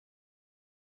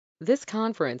This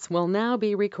conference will now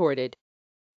be recorded.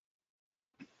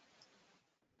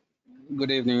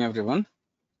 Good evening, everyone.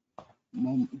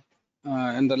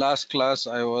 In the last class,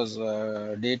 I was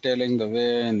detailing the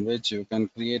way in which you can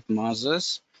create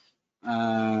masses,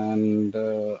 and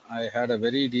I had a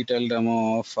very detailed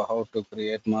demo of how to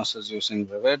create masses using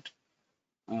Revit,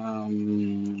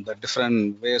 the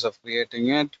different ways of creating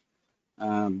it,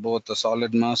 both the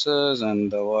solid masses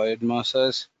and the void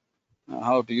masses,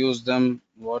 how to use them,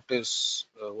 what is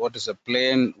a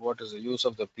plane, what is the use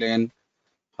of the plane,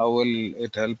 how will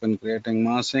it help in creating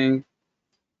massing.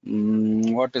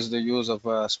 What is the use of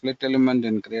a split element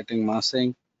in creating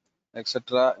massing,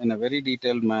 etc. in a very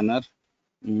detailed manner.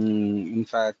 In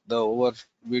fact, the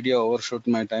video overshoot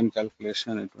my time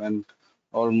calculation. It went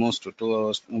almost to 2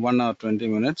 hours, 1 hour 20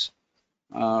 minutes.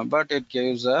 But it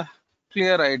gives a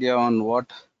clear idea on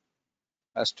what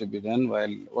has to be done while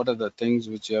what are the things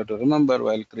which you have to remember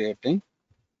while creating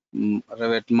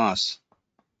Revit mass.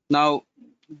 Now,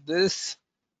 this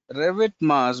Revit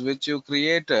mass which you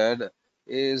created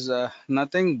is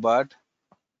nothing but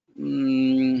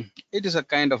it is a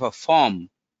kind of a form.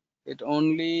 It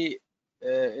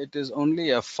is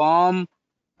only a form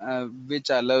which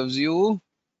allows you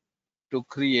to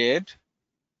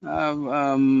um,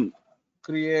 um,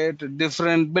 create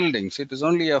different buildings. It is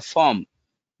only a form.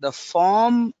 The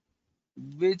form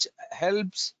which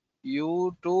helps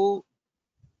you to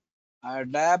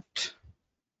adapt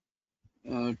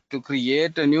to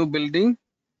create a new building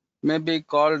may be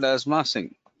called as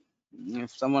massing.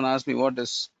 If someone asks me what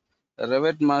is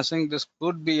Revit massing, this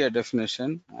could be a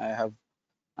definition. I'm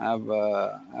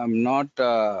not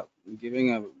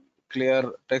giving a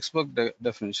clear textbook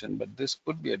definition, but this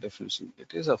could be a definition.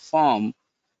 It is a form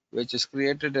which is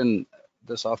created in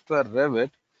the software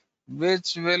Revit,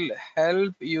 which will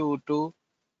help you to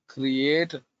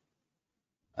create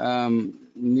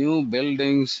new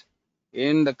buildings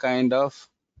in the kind of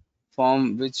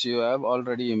form which you have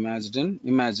already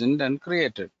imagined and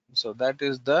created. So that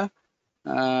is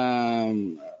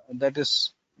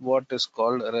what is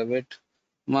called Revit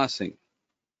massing.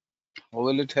 How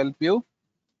will it help you?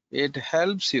 It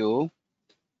helps you,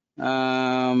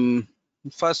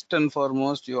 first and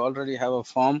foremost, you already have a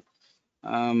form.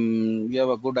 You have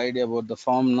a good idea about the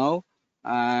form now,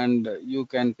 and you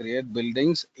can create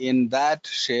buildings in that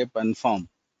shape and form.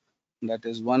 That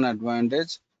is one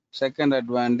advantage. Second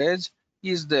advantage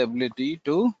is the ability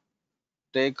to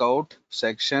take out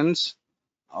sections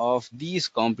of these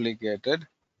complicated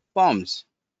forms.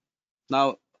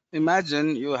 Now,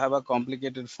 imagine you have a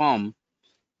complicated form.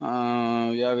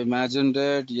 You have imagined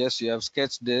it, yes, you have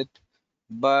sketched it,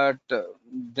 but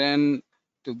then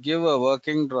to give a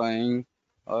working drawing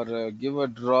or give a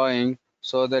drawing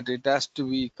so that it has to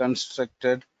be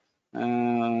constructed,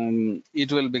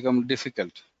 it will become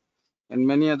difficult. In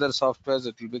many other softwares,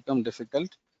 it will become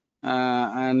difficult,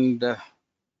 and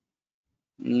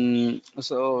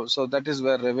so that is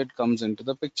where Revit comes into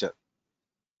the picture.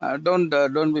 Don't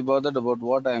be bothered about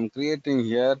what I am creating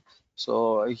here.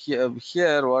 So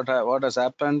here what has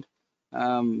happened,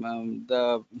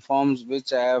 the forms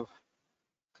which I have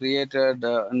created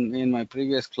in my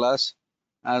previous class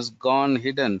has gone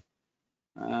hidden.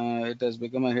 It has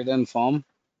become a hidden form,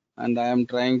 and I am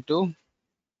trying to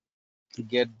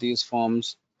get these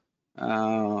forms.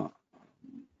 I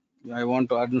want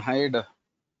to unhide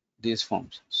these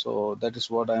forms. So that is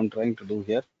what I am trying to do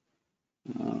here.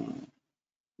 I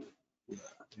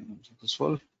think I'm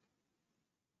successful.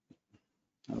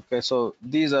 Okay, so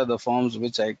these are the forms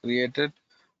which I created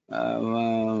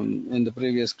in the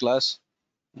previous class,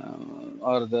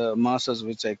 or the masses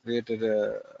which I created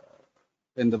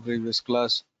in the previous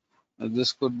class.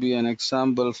 This could be an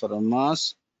example for a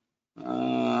mass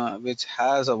which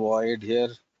has a void here.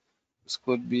 This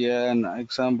could be an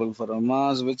example for a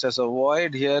mass which has a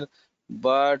void here,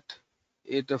 but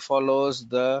it follows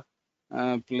the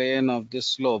plane of this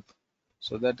slope.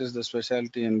 So that is the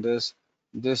specialty in this.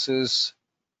 This is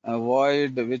a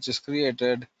void which is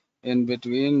created in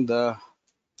between the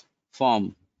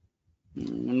form,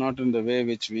 not in the way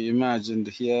which we imagined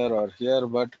here or here,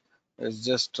 but it's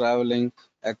just traveling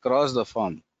across the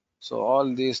form. So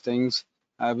all these things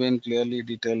have been clearly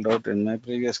detailed out in my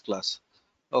previous class.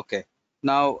 Okay,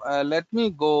 now let me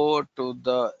go to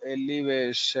the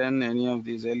elevation, any of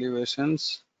these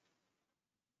elevations.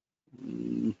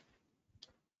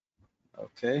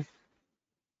 Okay,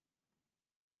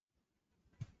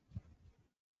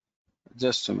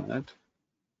 just a minute.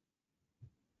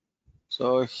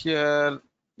 So here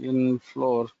in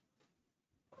floor,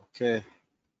 okay,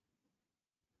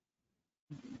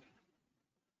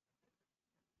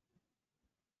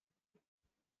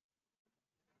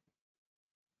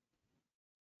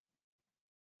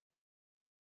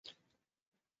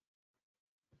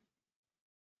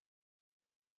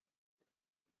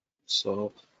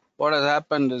 So what has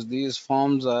happened is these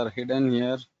forms are hidden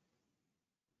here.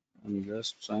 I'm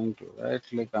just trying to right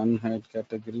click unhide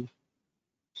category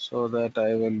so that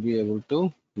I will be able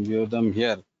to view them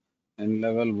here in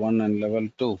level 1 and level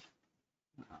 2.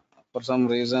 For some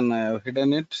reason I have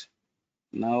hidden it.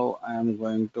 Now I am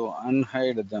going to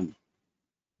unhide them.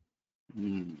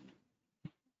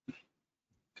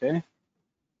 Okay,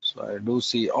 so I do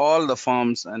see all the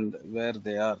forms and where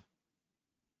they are.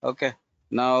 Okay,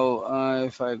 now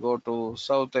if I go to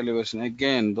south elevation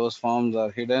again, those forms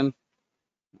are hidden.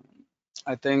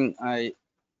 I think I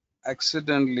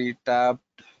accidentally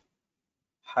tapped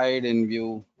hide in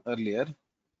view earlier,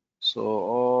 so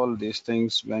all these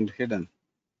things went hidden.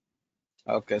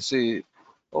 Okay, see,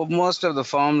 most of the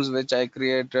forms which I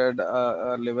created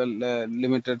are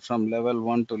limited from level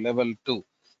 1 to level 2.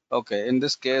 Okay, in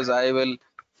this case, I will,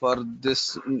 for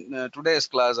this today's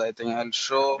class, I think I'll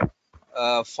show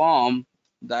a form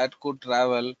that could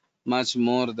travel much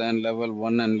more than level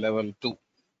 1 and level 2.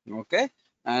 Okay,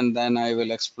 and then I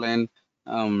will explain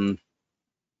the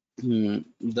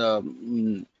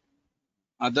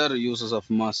other uses of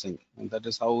massing, and that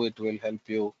is how it will help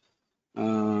you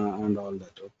and all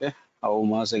that. Okay, how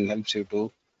massing helps you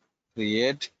to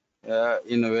create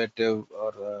innovative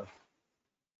or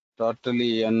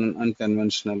totally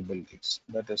unconventional buildings.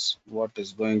 That is what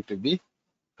is going to be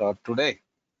taught today.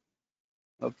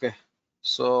 Okay,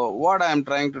 so what I'm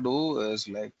trying to do is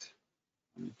like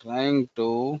I'm trying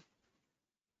to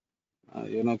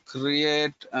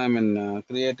create,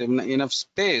 create enough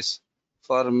space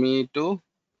for me to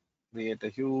create a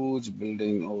huge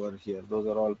building over here. Those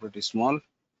are all pretty small.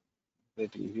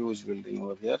 Creating a huge building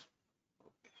over here.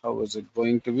 How is it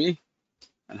going to be?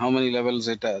 And how many levels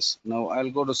it has? Now I'll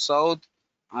go to south.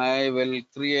 I will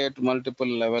create multiple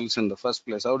levels in the first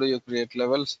place. How do you create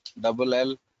levels? Double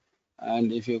L,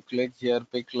 and if you click here,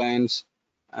 pick lines,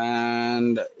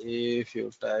 and if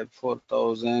you type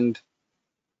 4000,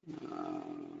 uh,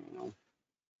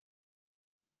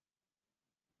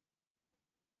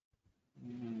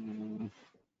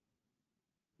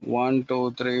 1,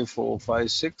 2, 3, 4,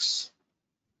 5, 6,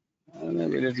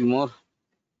 maybe a little more,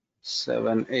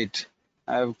 7, 8.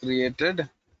 I have created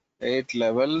 8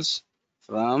 levels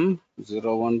from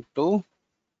 01 to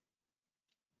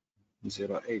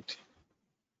 08.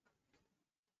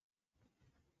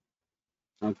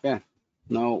 Okay,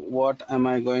 now what am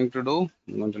I going to do?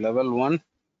 I'm going to level 1.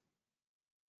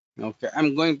 Okay,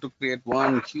 I'm going to create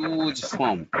one huge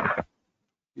form.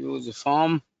 Huge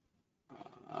form.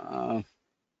 Uh,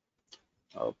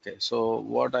 okay, so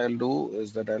what I'll do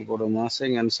is that I'll go to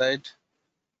massing and site.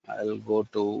 I'll go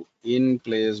to in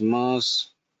place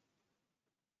mass.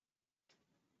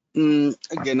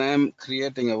 Again, I'm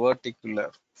creating a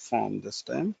vertical form this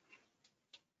time.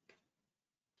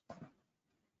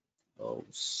 Oh,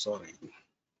 sorry.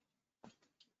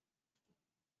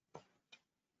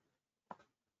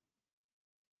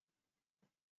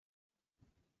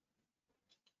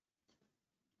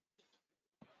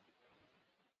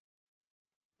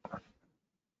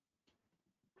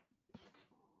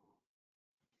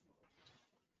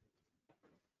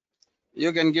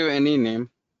 You can give any name.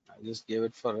 I just gave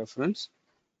it for reference.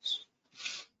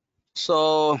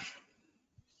 So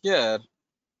here,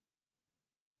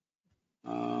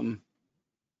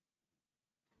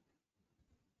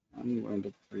 I'm going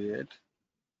to create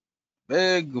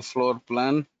big floor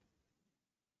plan.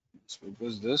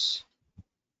 Because this,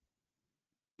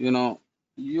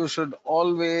 you should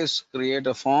always create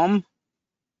a form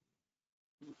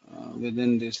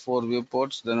within these 4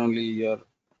 viewports. Then only your,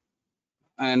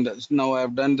 and now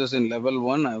I've done this in level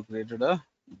 1. I've created a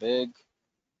big.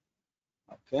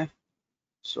 Okay,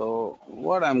 so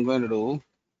what I'm going to do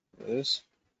is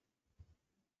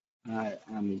I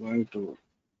am going to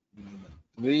level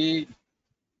 3.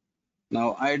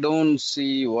 Now I don't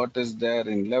see what is there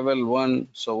in level 1.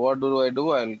 So what do I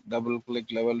do? I'll double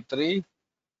click level 3,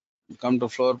 come to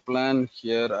floor plan.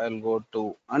 Here I'll go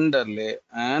to underlay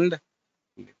and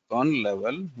click on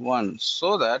level 1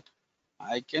 so that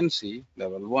I can see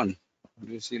level 1.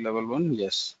 Do you see level 1?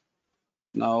 Yes.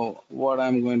 Now what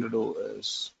I'm going to do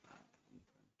is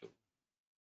to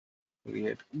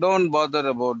create. Don't bother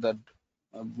about that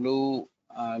blue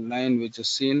line which is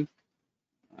seen.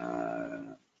 Uh,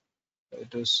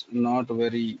 it is not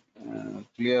very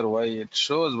clear why it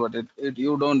shows, but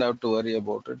you don't have to worry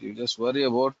about it. You just worry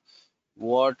about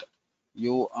what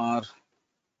you are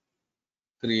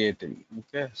creating.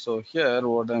 Okay, so here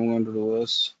what I'm going to do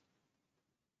is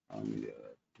here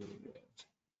to here.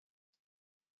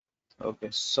 Okay,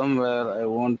 somewhere I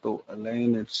want to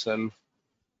align itself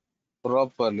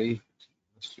properly.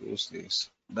 Let's use these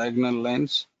diagonal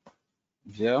lines.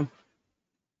 Yeah.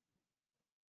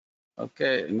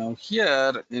 Okay, now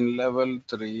here in level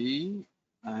 3,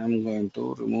 I am going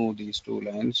to remove these two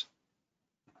lines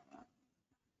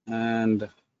and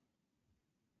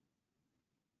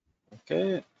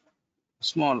okay,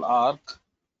 small arc.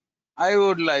 I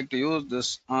would like to use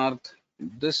this arc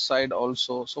this side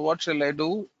also. So what shall I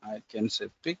do? I can say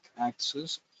pick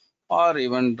axis or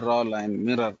even draw line,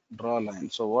 mirror, draw line.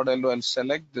 So what I'll do, I'll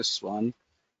select this one,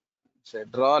 say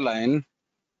draw line,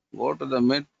 go to the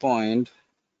midpoint,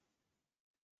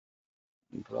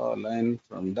 draw a line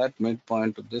from that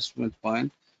midpoint to this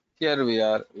midpoint. Here we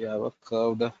have a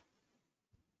curved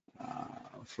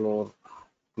floor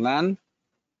plan.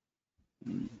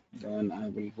 Then I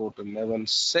will go to level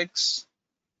 6.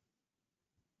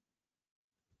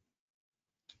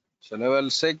 So level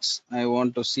 6, I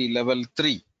want to see level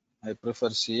 3. I prefer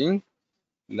seeing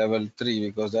level 3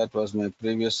 because that was my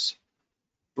previous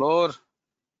floor.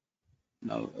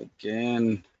 Now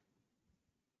again,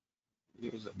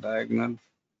 use a diagonal.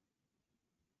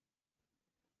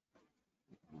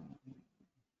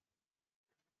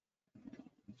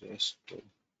 Just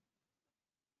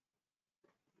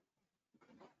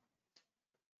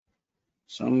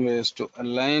some ways to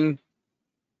align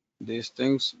these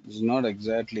things is not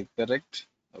exactly correct.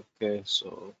 Okay,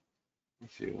 so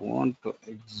if you want to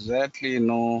exactly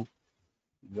know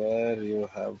where you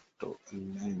have to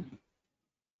align,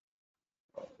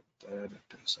 oh, there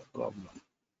it is a problem.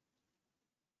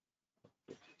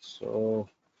 So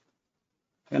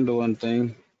can do one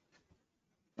thing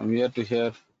from here to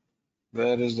here.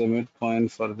 Where is the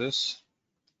midpoint for this?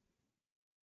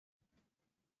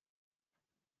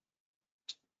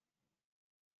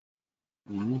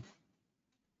 Mhm.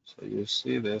 So you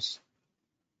see this,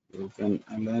 you can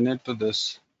align it to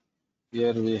this.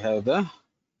 Here we have the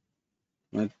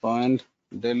midpoint.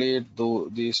 Delete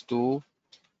these two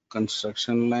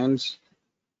construction lines.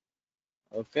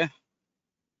 Okay.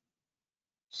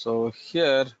 So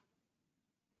here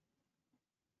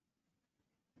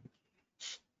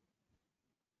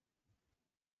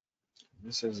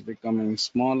this is becoming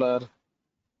smaller,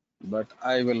 but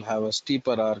I will have a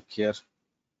steeper arc here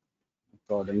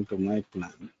according to my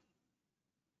plan.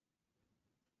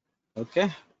 Okay.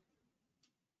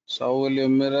 So how will you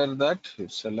mirror that? You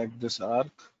select this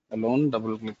arc alone,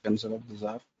 double click and select this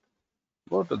arc.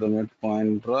 Go to the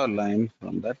midpoint, draw a line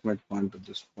from that midpoint to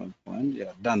this midpoint.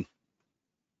 Yeah, done.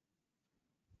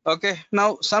 Okay,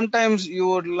 now sometimes you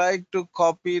would like to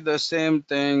copy the same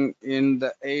thing in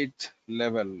the 8th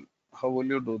level. How will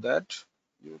you do that?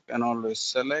 You can always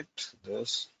select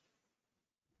this.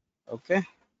 Okay,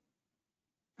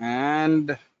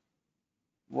 and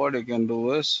what you can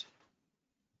do is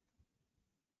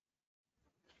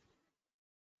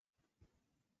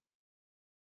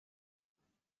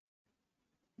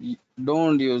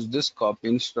don't use this copy.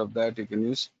 Instead of that, you can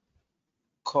use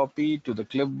copy to the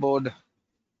clipboard,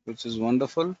 which is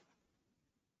wonderful,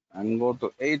 and go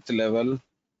to 8th level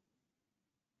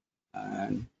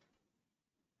and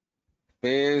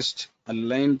paste a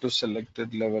line to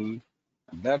selected level.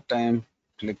 At that time,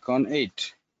 click on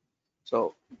 8.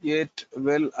 So it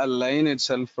will align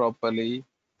itself properly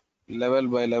level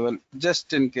by level.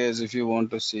 Just in case if you want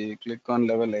to see, click on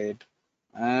level 8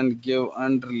 and give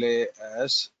underlay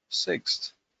as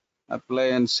 6th. Apply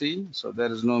and see. So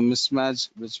there is no mismatch,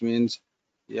 which means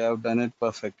you have done it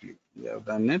perfectly. You have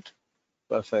done it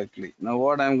perfectly. Now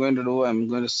what I'm going to do, I'm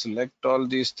going to select all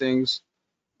these things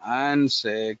and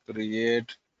say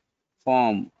create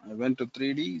form. I went to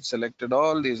 3D, selected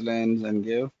all these lines and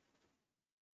gave.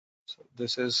 So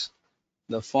this is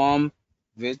the form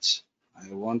which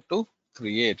I want to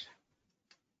create.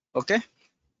 Okay,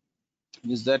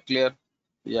 is that clear?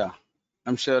 Yeah,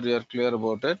 I'm sure you're clear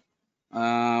about it.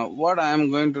 What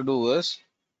I'm going to do is,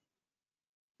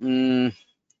 mm,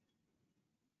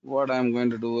 what I'm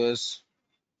going to do is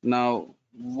now,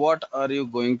 what are you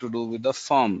going to do with the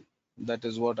form? That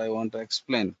is what I want to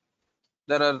explain.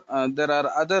 There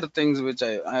are other things which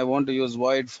I want to use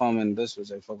void form in this,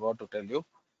 which I forgot to tell you.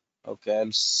 Okay,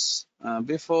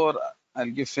 before I'll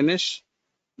give finish,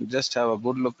 just have a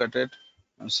good look at it.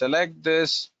 Now select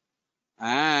this,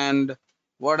 and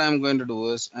what I'm going to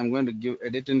do is I'm going to give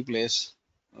edit in place.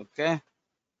 Okay,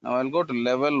 now I'll go to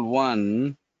level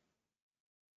 1.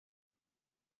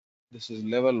 This is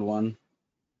level 1.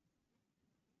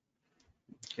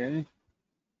 Okay,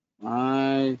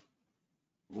 I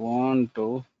want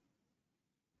to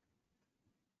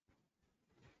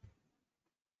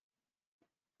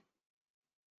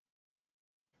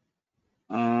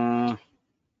uh,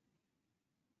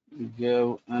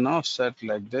 give an offset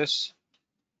like this.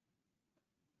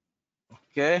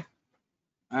 Okay,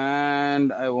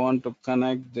 and I want to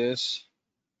connect this.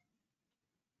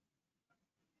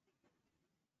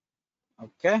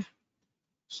 Okay,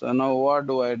 so now what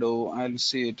do? I'll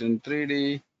see it in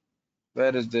 3D.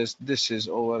 Where is this? This is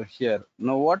over here.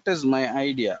 Now what is my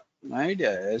idea? My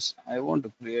idea is I want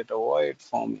to create a void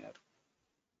form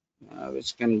here,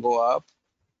 which can go up.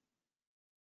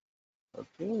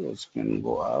 Okay, which can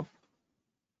go up.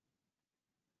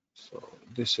 So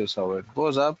this is how it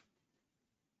goes up.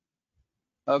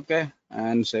 Okay,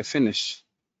 and say finish.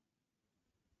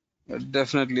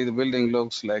 Definitely the building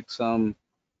looks like some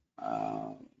uh,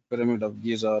 pyramid of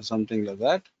Giza or something like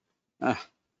that. Uh,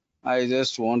 I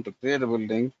just want to create a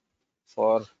building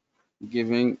for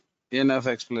giving enough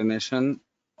explanation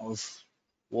of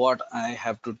what I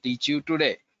have to teach you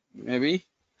today. Maybe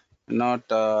not,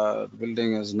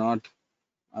 building is not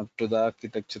up to the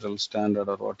architectural standard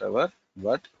or whatever,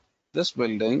 but this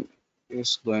building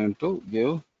is going to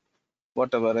give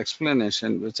whatever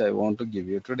explanation which I want to give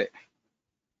you today.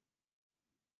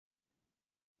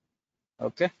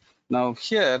 Okay, now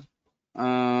here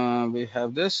we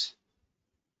have this,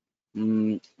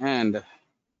 and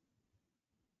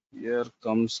here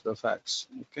comes the facts.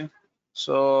 Okay,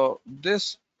 so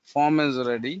this form is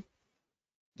ready.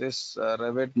 This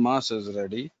Revit mass is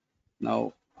ready.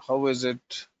 Now, how is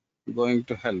it going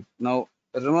to help? Now,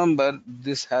 remember,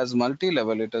 this has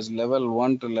multi-level. It is level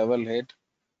 1 to level 8.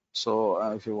 So,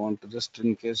 if you want to, just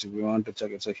in case if you want to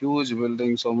check, it's a huge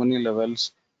building, so many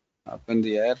levels up in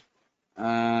the air.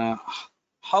 Uh,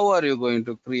 how are you going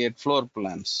to create floor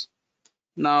plans?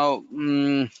 Now,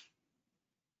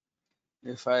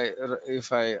 if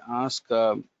I ask,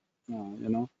 you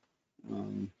know,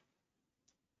 um,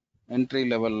 entry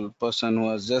level person who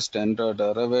has just entered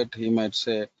a Revit, he might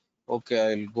say,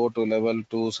 okay, I'll go to level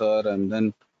 2, sir, and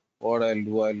then what I'll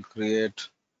do, I'll create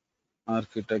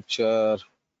architecture,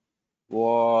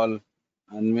 wall,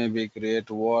 and maybe create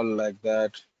wall like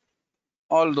that.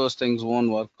 All those things won't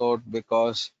work out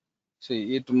because,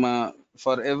 see,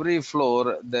 for every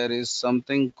floor, there is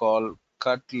something called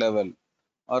cut level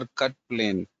or cut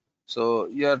plane. So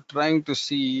you're trying to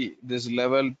see this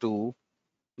level 2.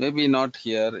 Maybe not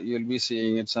here, you'll be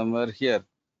seeing it somewhere here.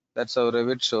 That's how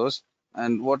Revit shows.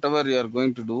 And whatever you are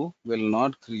going to do will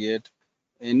not create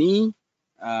any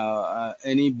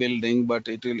building, but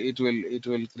it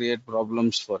will create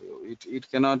problems for you. It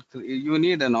cannot. You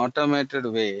need an automated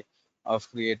way of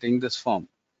creating this form.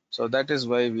 So that is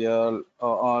why we all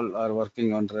are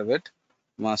working on Revit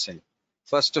massing.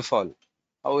 First of all,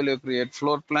 how will you create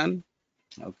floor plan?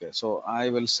 Okay, so I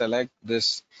will select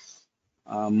this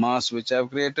mass which I've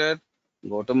created,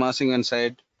 go to massing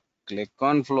inside, click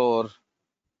on floor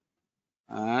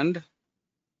and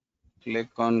click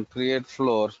on create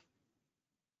floor.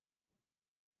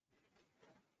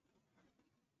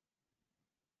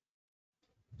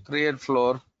 Create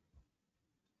floor,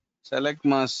 select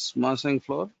massing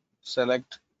floor,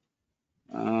 select,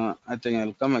 I think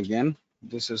I'll come again.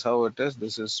 This is how it is.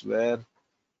 This is where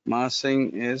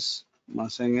massing is.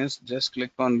 Massing is, just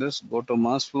click on this, go to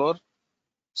mass floor,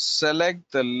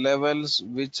 select the levels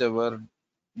whichever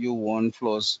you want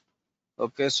floors.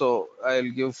 Okay, so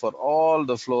I'll give for all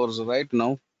the floors right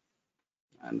now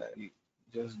and I'll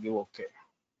just give okay.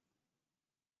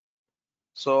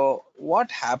 So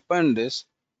what happened is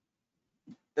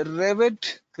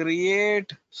Revit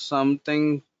creates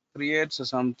something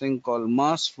called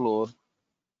mass floor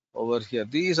over here.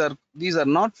 These are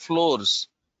not floors,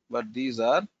 but these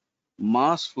are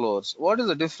mass floors. What is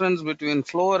the difference between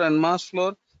floor and mass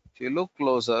floor? If you look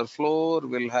closer, floor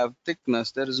will have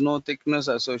thickness. There is no thickness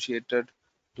associated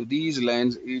to these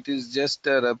lines. It is just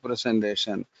a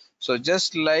representation. So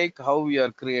just like how we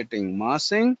are creating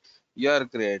massing, you are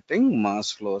creating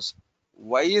mass floors.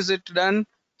 Why is it done?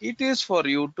 It is for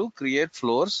you to create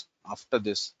floors after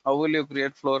this. How will you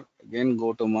create floor? Again,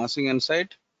 go to massing and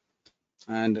site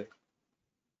and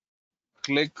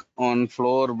click on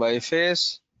floor by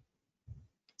face,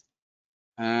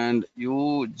 and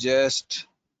you just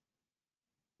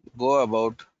go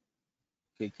about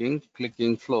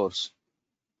clicking floors,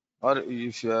 or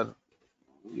if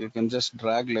you can just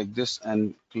drag like this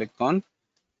and click on,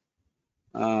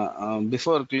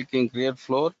 before clicking create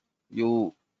floor,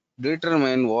 you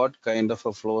determine what kind of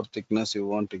a floor thickness you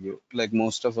want to give. Like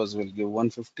most of us will give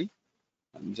 150,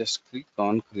 and just click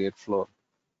on create floor.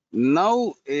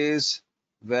 Now is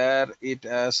where it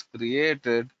has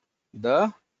created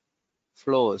the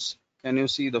floors. Can you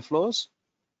see the floors?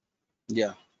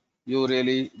 Yeah, you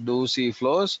really do see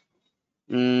floors.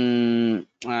 And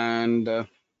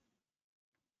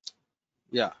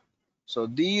yeah, So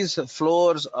these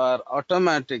floors are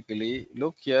automatically,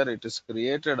 look here, it is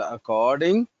created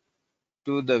according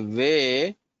to the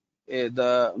way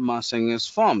the massing is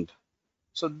formed.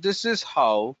 So this is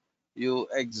how you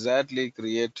exactly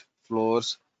create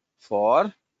floors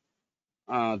for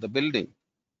the building.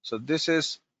 So this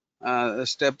is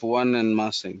step one in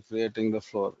massing, creating the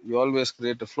floor. You always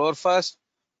create a floor first,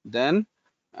 then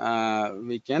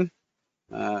we can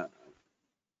uh,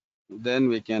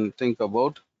 think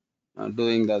about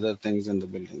doing the other things in the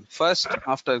building. First,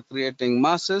 after creating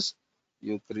masses,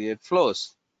 you create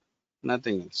floors,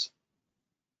 nothing else.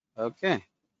 Okay,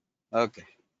 okay.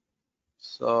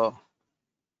 So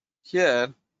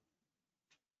here,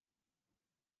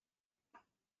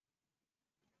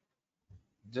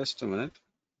 just a minute.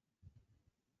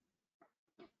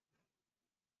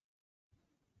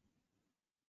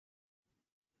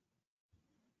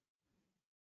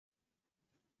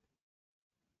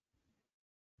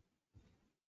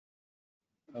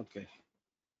 Okay.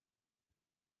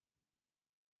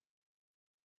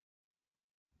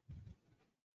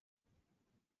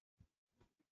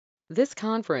 This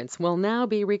conference will now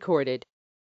be recorded.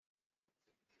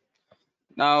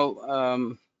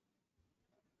 Now,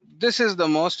 this is the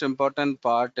most important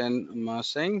part in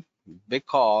massing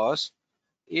because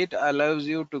it allows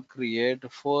you to create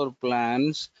floor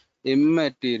plans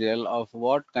immaterial of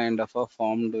what kind of a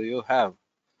form do you have.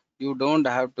 You don't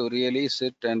have to really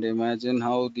sit and imagine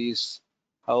in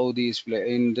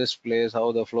this place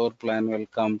how the floor plan will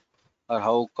come, or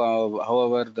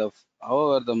however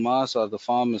the mass or the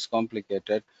form is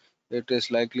complicated. It is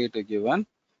likely to give an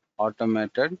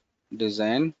automated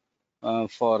design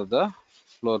for the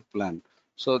floor plan.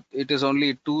 So it is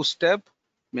only two step.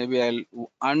 Maybe I'll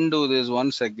undo this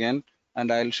once again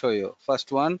and I'll show you.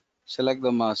 First one, select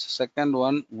the mass. Second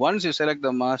one, once you select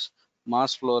the mass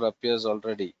floor appears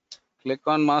already. Click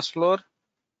on mass floor.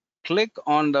 Click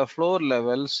on the floor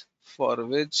levels for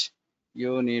which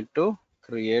you need to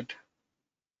create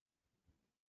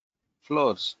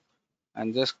floors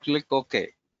and just click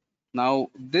OK.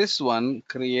 Now this one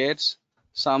creates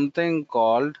something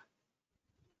called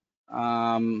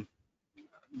the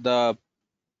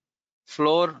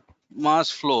mass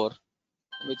floor,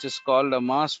 which is called a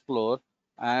mass floor.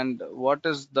 And what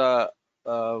is the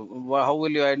how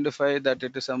will you identify that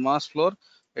it is a mass floor?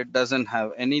 It doesn't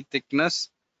have any thickness.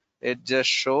 It just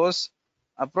shows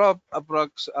accurately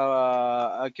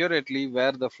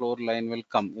where the floor line will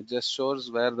come. It just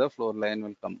shows where the floor line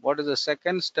will come. What is the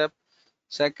second step?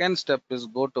 Second step is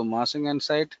go to massing and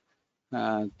site,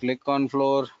 click on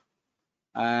floor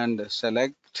and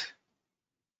select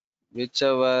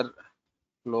whichever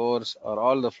floors or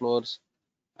all the floors,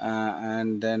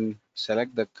 and then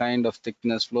select the kind of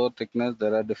thickness, floor thickness.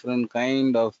 There are different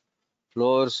kind of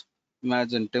floors.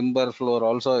 Imagine timber floor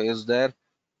also is there.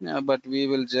 But we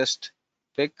will just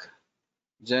pick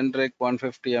generic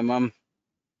 150 mm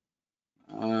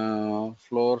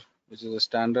floor, which is a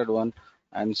standard one,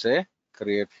 and say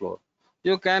create floor.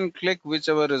 You can click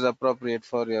whichever is appropriate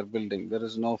for your building. There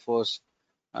is no force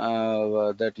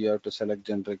that you have to select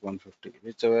generic 150.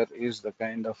 Whichever is the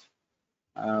kind of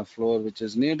floor which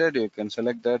is needed, you can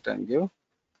select that and give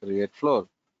create floor.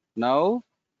 Now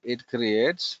it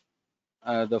creates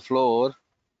the floor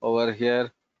over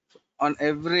here. On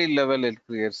every level it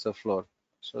creates the floor.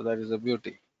 So that is the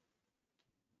beauty.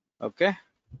 Okay,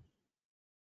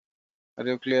 are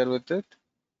you clear with it?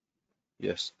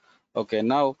 Yes. Okay,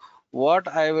 now what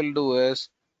I will do is,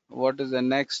 what is the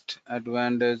next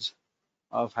advantage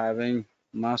of having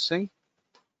massing?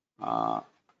 Uh,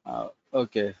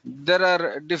 okay, there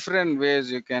are different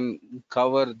ways you can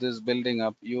cover this building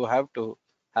up. You have to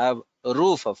have a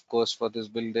roof, of course, for this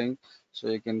building. So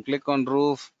you can click on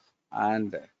roof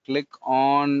and click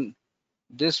on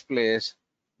this place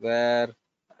where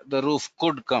the roof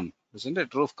could come, isn't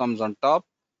it? Roof comes on top.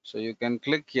 So you can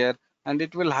click here and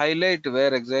it will highlight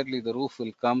where exactly the roof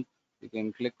will come. You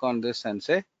can click on this and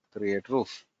say create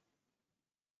roof.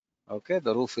 Okay,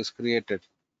 the roof is created.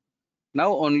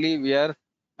 Now only we are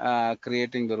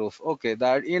creating the roof. Okay,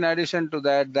 that in addition to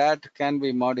that, that can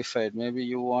be modified. Maybe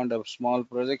you want a small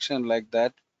projection like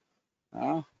that.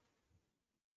 uh,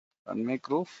 and make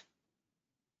roof.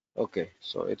 Okay,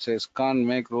 so it says can't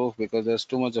make roof because there's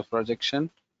too much of projection.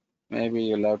 Maybe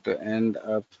you'll have to end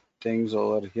up things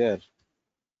over here.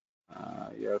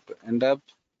 You have to end up.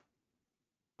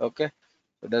 Okay,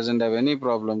 it doesn't have any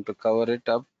problem to cover it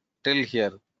up till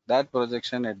here. That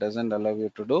projection it doesn't allow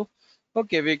you to do.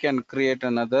 Okay, we can create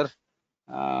another.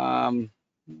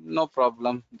 No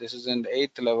problem. This is in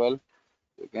 8th level.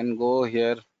 You can go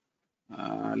here,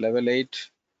 level 8.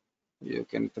 You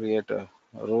can create a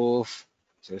roof.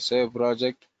 It's a save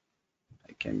project.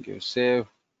 I can give save,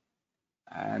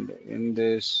 and in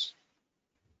this,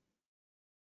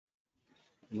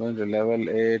 I'm going to level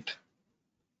 8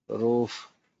 roof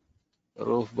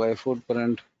by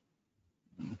footprint,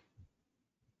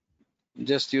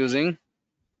 just using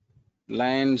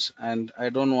lines, and I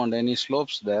don't want any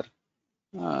slopes there.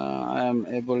 I am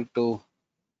able to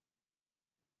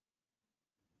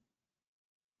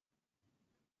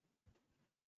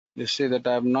you see that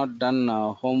I have not done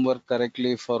homework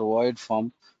correctly for void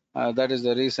form. That is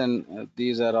the reason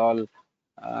these are all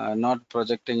not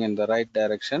projecting in the right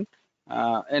direction.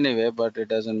 Anyway, but it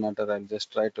doesn't matter. I'll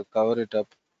just try to cover it up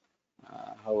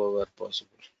however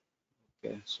possible.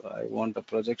 Okay, so I want a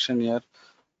projection here.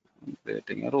 I'm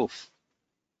creating a roof.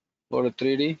 Go to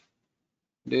 3D.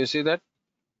 Do you see that?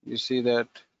 You see that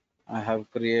I have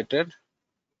created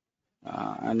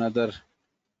another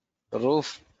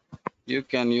roof. You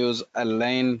can use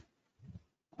align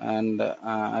and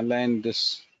align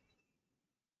this.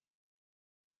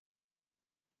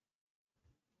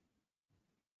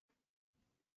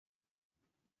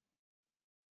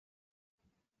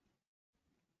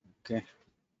 Okay,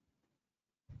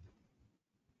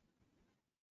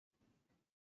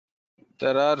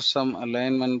 there are some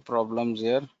alignment problems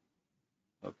here.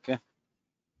 Okay,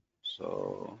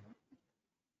 so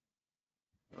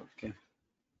okay,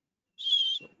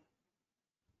 so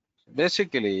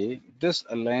basically this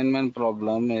alignment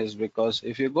problem is because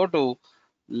if you go to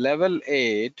level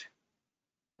 8,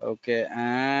 okay,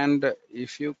 and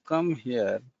if you come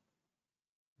here,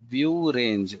 view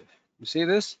range, you see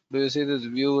this? Do you see this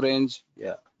view range?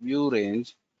 Yeah, view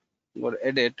range. Go to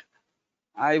edit.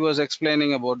 I was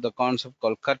explaining about the concept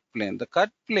called cut plane. The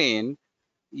cut plane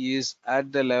is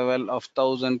at the level of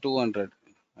 1200.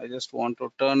 I just want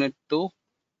to turn it to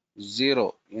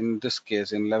 0 in this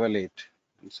case in level 8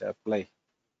 and say apply.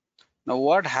 Now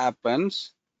what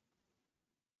happens?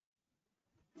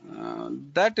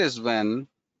 That is when,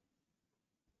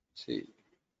 see,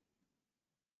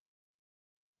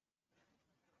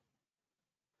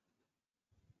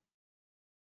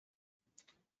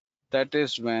 that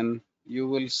is when you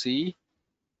will see,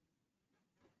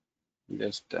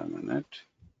 just a minute,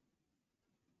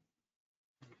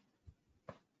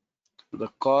 the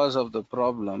cause of the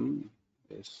problem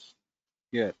is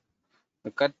here.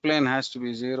 The cut plane has to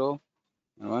be 0.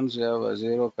 And once you have a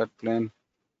 0 cut plane,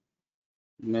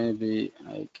 maybe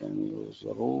I can use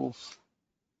a roof,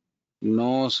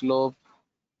 no slope.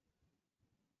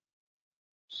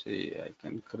 See, I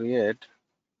can create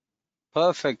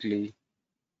perfectly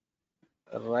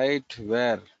right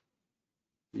where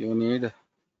you need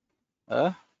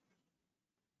a,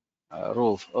 a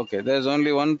roof. Okay, there's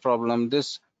only one problem.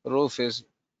 This roof is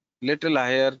little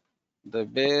higher. The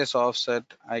base offset,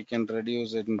 I can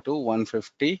reduce it into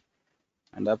 150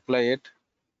 and apply it.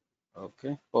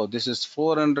 Okay. Oh, this is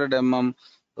 400 mm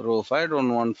roof. I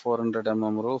don't want 400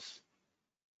 mm roof.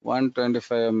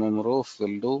 125 mm roof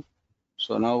will do.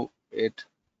 So now it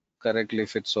correctly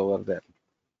fits over there.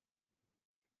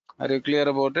 Are you clear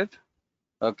about it?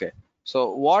 Okay.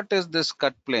 So what is this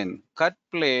cut plane? Cut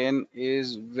plane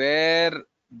is where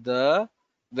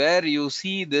you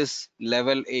see this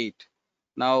level 8.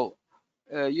 Now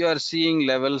you are seeing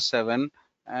level 7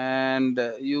 and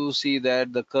you see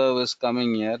that the curve is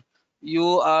coming here.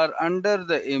 You are under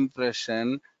the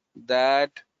impression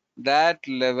that that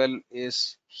level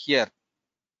is here,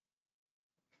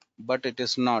 but it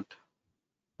is not.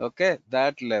 Okay,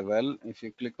 that level, if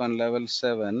you click on level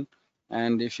 7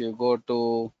 and if you go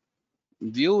to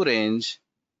view range,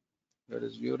 where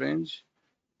is view range?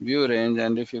 View range,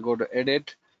 and if you go to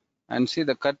edit and see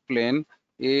the cut plane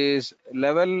is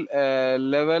level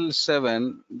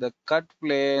 7. The cut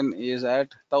plane is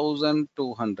at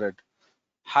 1200,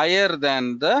 higher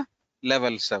than the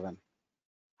level 7,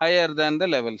 higher than the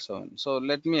level 7. So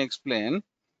let me explain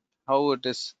how it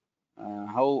is,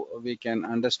 how we can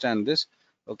understand this.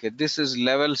 Okay, this is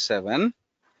level 7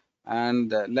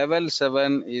 and level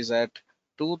 7 is at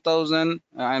 2000,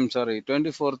 I'm sorry,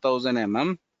 24,000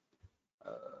 mm.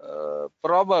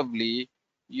 Probably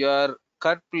your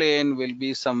cut plane will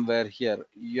be somewhere here.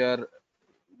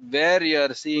 Where you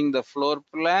are seeing the floor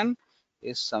plan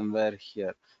is somewhere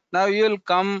here. Now you will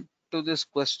come to this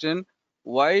question: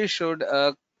 why should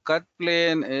a cut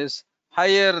plane is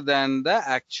higher than the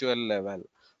actual level?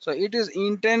 So it is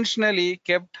intentionally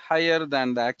kept higher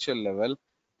than the actual level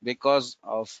because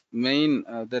of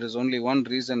there is only one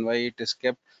reason why it is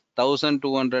kept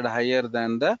 1200 higher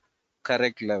than the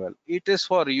correct level. It is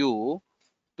for you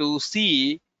to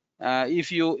see,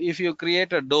 if you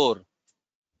create a door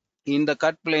in the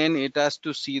cut plane, it has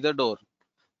to see the door.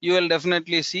 You will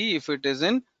definitely see if it is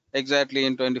in exactly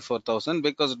in 24,000,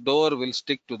 because door will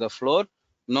stick to the floor,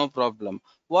 no problem.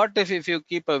 What if you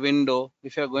keep a window,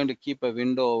 if you are going to keep a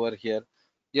window over here,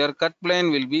 your cut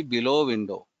plane will be below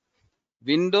window.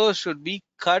 Window should be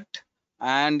cut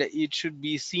and it should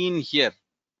be seen here.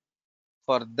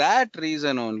 For that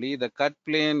reason only, the cut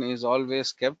plane is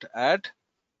always kept at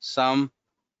some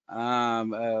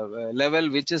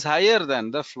level which is higher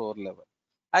than the floor level.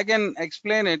 I can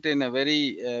explain it in a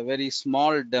very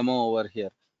small demo over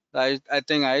here. I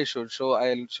think I should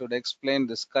explain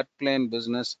this cut plane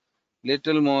business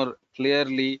little more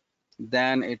clearly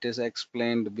than it is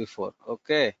explained before.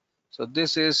 Okay, so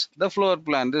this is the floor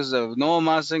plan. This is no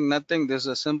massing, nothing. This is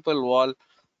a simple wall.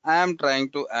 I am trying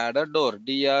to add a door.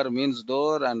 DR means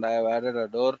door, and I have added a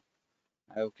door.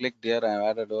 I have clicked here, I have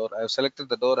added a door. I have selected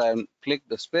the door, I have clicked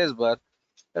the space bar.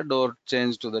 The door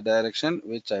changed to the direction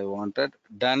which I wanted.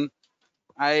 Done.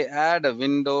 I add a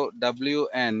window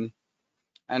WN,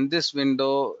 and this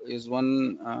window is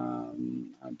one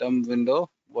dumb window.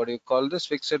 What do you call this?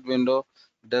 Fixed window.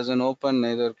 Doesn't open,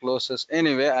 neither closes.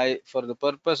 Anyway, for the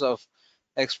purpose of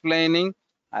explaining,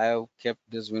 I have kept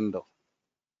this window.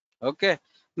 Okay.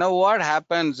 Now what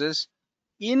happens is,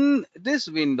 in this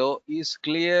window is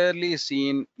clearly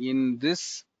seen in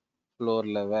this floor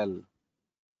level.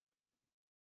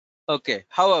 Okay,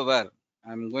 however,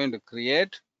 I'm going to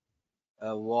create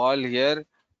a wall here,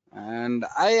 and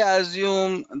I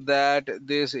assume that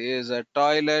this is a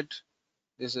toilet.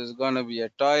 This is going to be a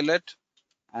toilet,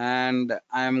 and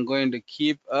I'm going to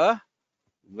keep a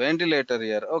ventilator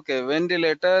here. Okay,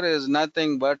 ventilator is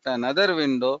nothing but another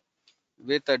window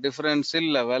with a different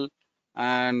sill level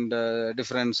and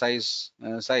different size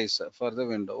for the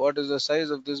window. What is the size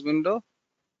of this window?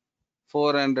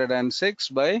 406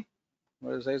 by,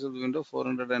 what is the size of the window?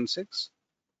 406.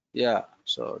 Yeah,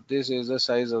 so this is the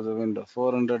size of the window,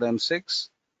 406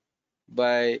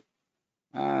 by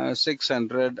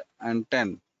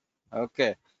 610.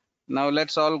 Okay, now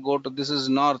let's all go to, this is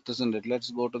north, isn't it? Let's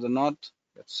go to the north.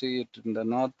 Let's see it in the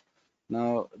north.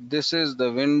 Now this is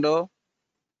the window.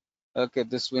 Okay,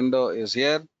 this window is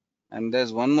here, and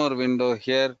there's one more window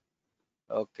here.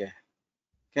 Okay,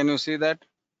 can you see that?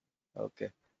 Okay,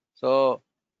 so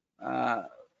uh,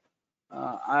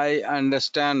 I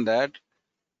understand that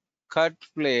cut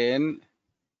plane,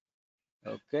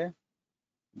 okay,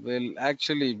 will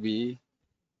actually be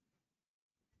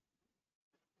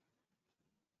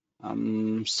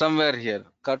somewhere here.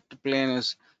 Cut plane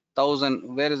is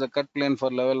 1000. Where is the cut plane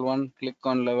for level 1? Click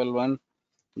on level 1,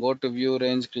 go to view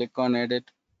range, click on edit.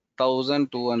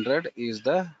 1200 is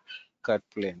the cut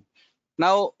plane.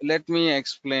 Now let me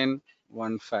explain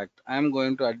one fact. I am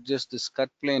going to adjust this cut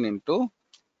plane into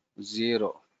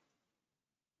 0.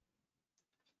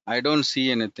 I don't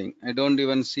see anything. I don't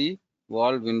even see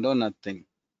wall, window, nothing.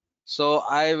 So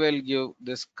I will give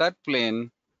this cut plane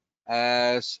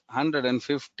as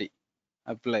 150.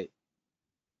 Apply.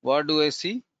 What do I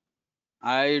see?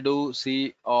 I do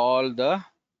see all the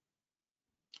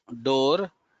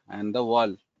door and the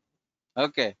wall.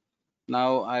 Okay,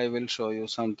 now I will show you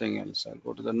something else. I'll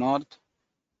go to the north.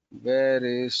 Where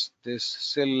is this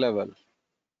sill level?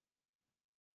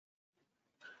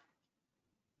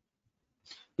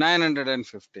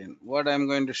 915. What I'm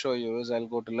going to show you is, I'll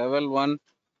go to level 1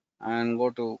 and go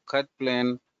to cut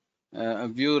plane,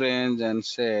 view range, and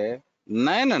say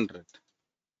 900.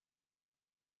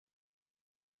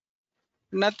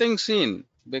 Nothing seen,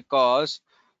 because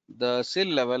the sill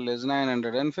level is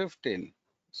 915.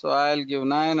 So I'll give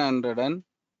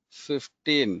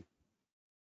 915.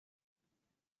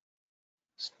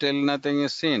 Still nothing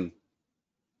is seen.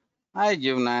 I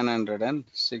give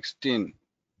 916.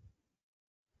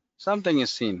 Something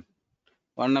is seen.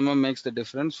 1 mm makes the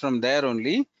difference. From there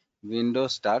only,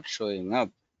 windows start showing up.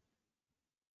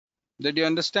 Did you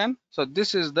understand? So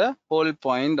this is the whole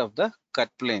point of the cut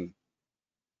plane.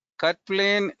 Cut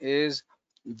plane is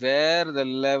where the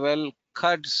level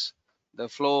cuts the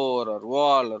floor or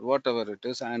wall or whatever it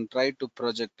is, and try to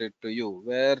project it to you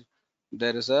where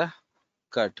there is a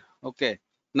cut. Okay.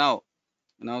 Now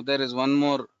there is one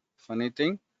more funny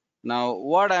thing. Now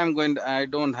what I'm going to, I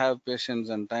don't have patience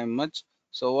and time much.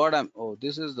 So what oh,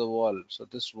 this is the wall. So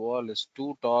this wall is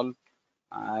too tall.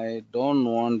 I don't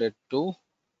want it to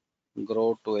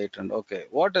grow to 800. Okay,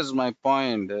 what is my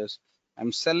point is,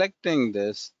 I'm selecting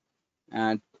this,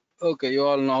 and okay, you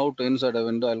all know how to insert a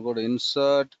window. I'll go to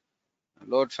insert,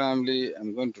 load family.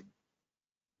 I'm going to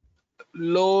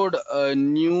load a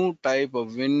new type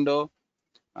of window,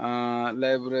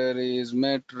 libraries,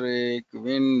 metric,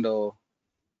 window,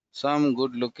 some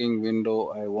good looking window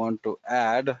I want to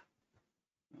add.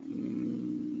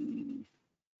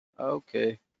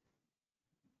 Okay.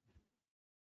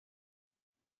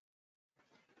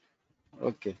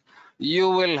 Okay. You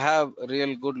will have a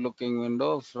real good looking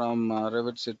window from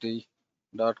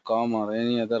revitcity.com or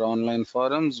any other online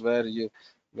forums where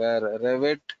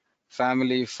Revit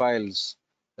family files,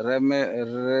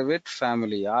 Revit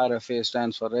family, RFA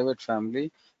stands for Revit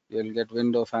family. You'll get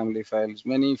window family files.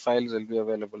 Many files will be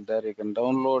available there. You can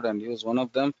download and use one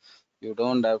of them. You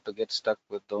don't have to get stuck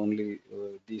with only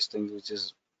these things which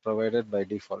is provided by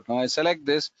default. Now I select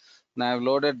this. Now I've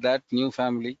loaded that new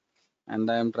family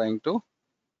and I am trying to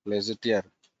place it here.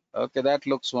 Okay, that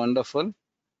looks wonderful.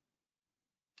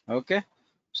 Okay,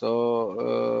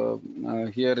 so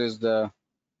here is the,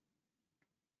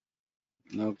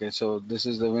 okay, so this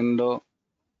is the window.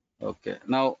 Okay,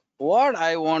 now what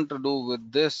I want to do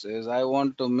with this is I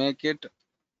want to make it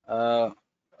a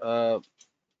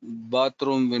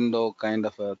bathroom window kind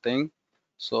of a thing.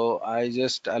 So I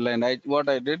just aligned. What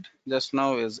I did just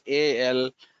now is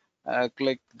AL,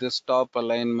 click this top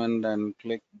alignment and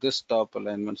click this top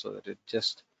alignment so that it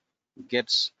just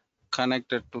gets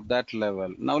connected to that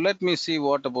level. Now let me see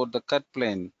what about the cut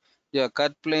plane. Yeah,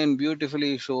 cut plane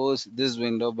beautifully shows this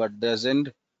window but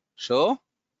doesn't show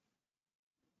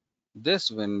this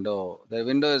window. The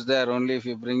window is there only if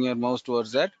you bring your mouse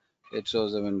towards that, it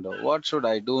shows the window. What should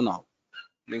I do now?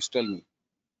 Please tell me.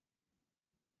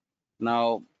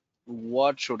 Now,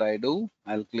 what should I do?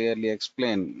 I'll clearly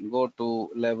explain. Go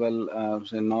to level,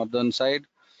 say northern side.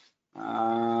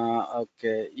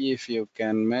 Okay, if you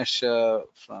can measure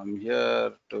from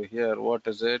here to here, what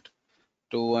is it?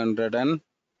 200 and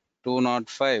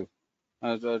 205,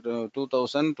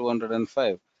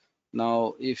 2205.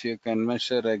 Now if you can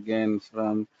measure again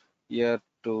from here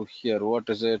to here, what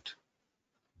is it?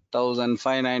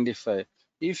 1595.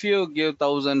 If you give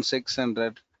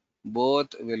 1600,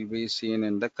 both will be seen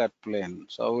in the cut plane.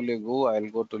 So how will you go?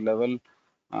 I'll go to level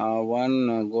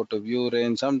 1, go to view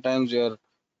range. Sometimes your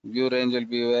view range will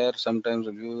be where, sometimes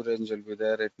the view range will be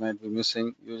there, it might be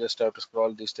missing. You just have to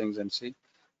scroll these things and see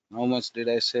how much did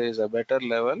I say is a better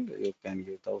level. You can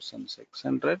give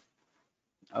 1600.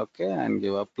 Okay, and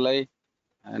give apply,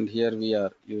 and here we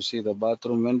are. You see the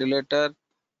bathroom ventilator,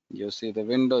 you see the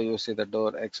window, you see the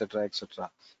door, etc., etc.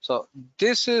 So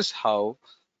this is how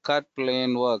cut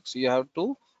plane works. You have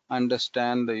to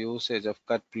understand the usage of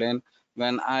cut plane.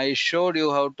 When I showed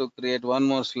you how to create one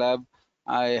more slab,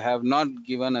 I have not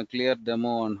given a clear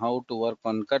demo on how to work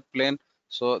on cut plane,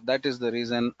 so that is the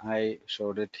reason I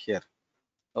showed it here.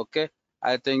 Okay,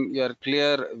 I think you are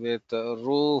clear with the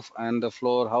roof and the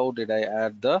floor. How did I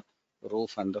add the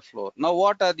roof and the floor? Now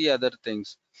what are the other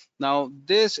things? Now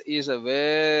this is a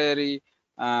very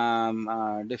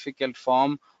difficult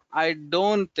form. I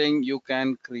don't think you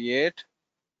can create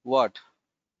what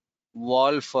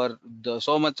wall for the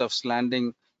so much of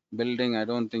slanting building. I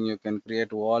don't think you can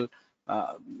create wall.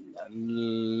 uh,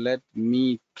 Let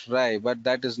me try, but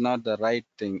that is not the right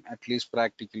thing. At least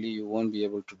practically you won't be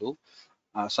able to do.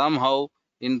 Somehow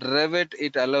in Revit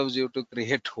it allows you to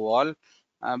create wall,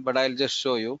 but I'll just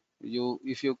show you.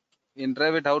 If you in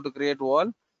Revit how to create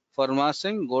wall for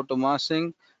massing, go to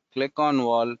massing, click on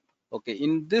wall. Okay,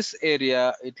 in this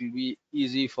area it will be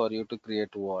easy for you to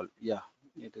create wall. Yeah,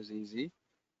 it is easy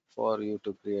for you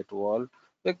to create wall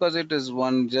because it is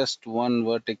just one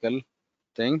vertical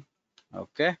thing.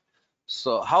 Okay,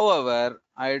 so however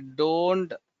I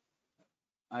don't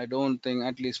think,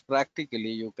 at least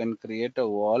practically, you can create a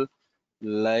wall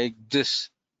like this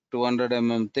 200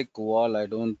 thick wall. I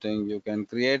don't think you can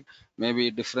create.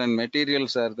 Maybe different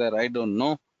materials are there, I don't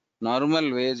know.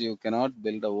 Normal ways you cannot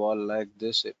build a wall like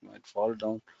this, it might fall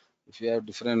down. If you have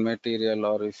different material,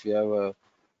 or if you have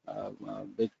a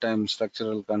big time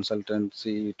structural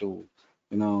consultancy to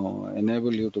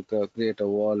enable you to create a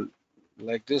wall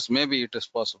like this, maybe it is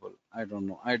possible. I don't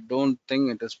know. I don't think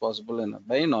it is possible in a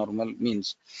by normal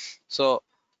means. So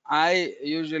I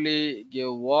usually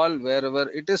give wall wherever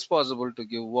it is possible to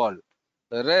give wall.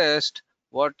 The rest,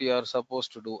 what you are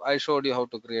supposed to do, I showed you how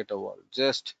to create a wall.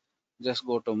 Just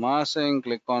go to massing,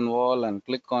 click on wall, and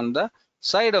click on the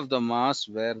side of the mass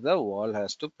where the wall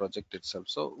has to project itself.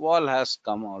 So wall has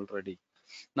come already.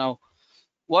 Now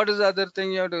what is the other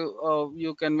thing you have to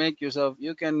you can make use of?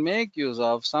 You can make use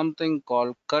of something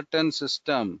called curtain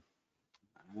system.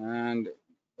 And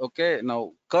okay,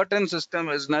 now curtain system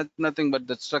is nothing but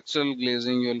the structural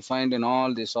glazing you will find in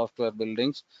all the software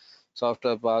buildings,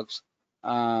 software parks.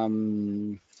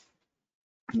 um,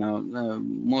 Now,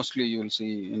 mostly you will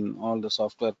see in all the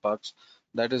software parks,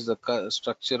 that is the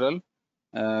structural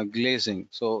glazing.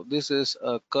 So this is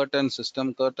a curtain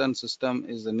system. Curtain system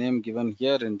is the name given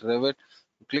here in Revit.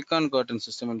 Click on curtain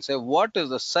system and say what is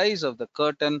the size of the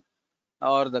curtain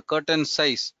or the curtain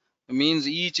size, means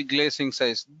each glazing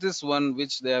size. This one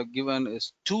which they have given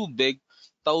is too big,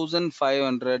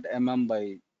 1500 mm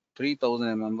by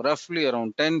 3000 mm, roughly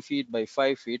around 10 feet by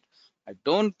 5 feet. I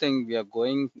don't think we are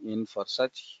going in for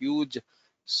such huge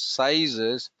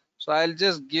sizes. So I'll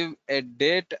just give a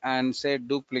date and say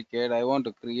duplicate. I want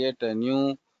to create a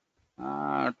new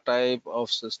type of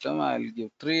system. I'll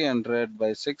give 300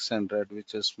 by 600,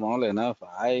 which is small enough.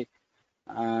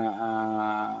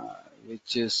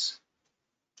 Which is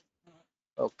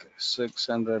okay,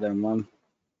 600 mm.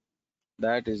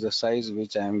 That is the size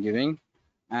which I am giving.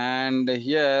 And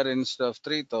here instead of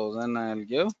 3000, I'll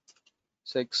give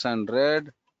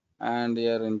 600. And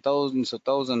here in thousands, so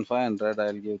 1500,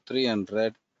 I'll give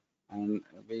 300 and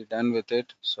be done with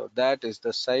it. So that is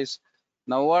the size.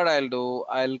 Now what I'll do,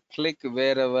 I'll click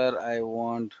wherever I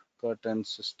want curtain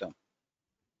system.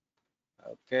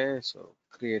 Okay, so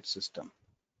create system.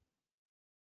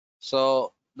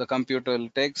 So the computer will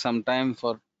take some time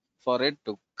for it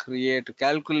to create,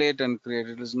 calculate and create.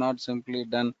 It is not simply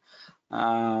done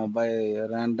by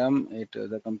random.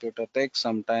 The computer takes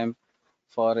some time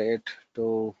for it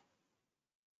to.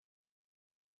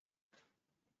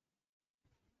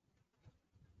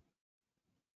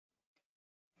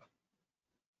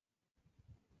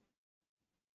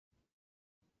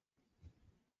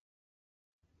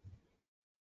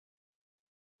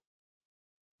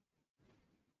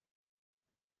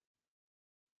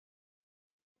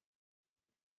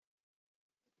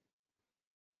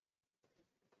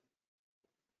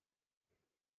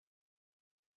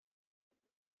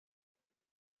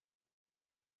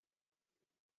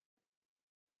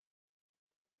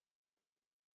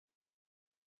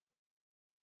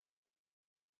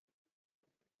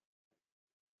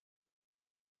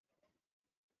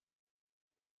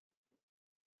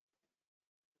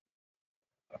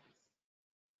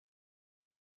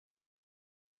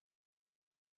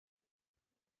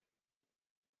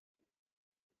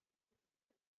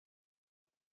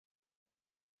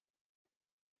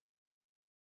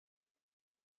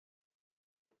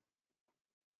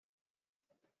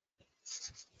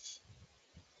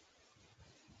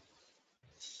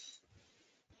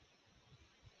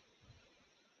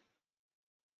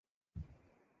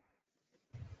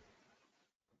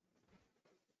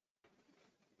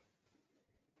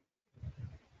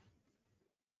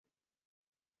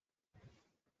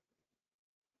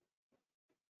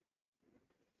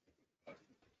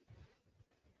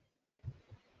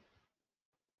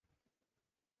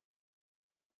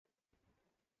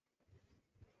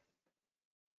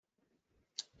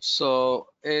 So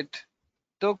it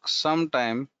took some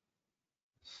time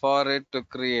for it to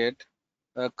create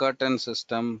a curtain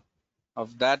system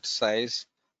of that size.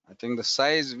 I think the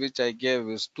size which I gave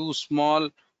is too small.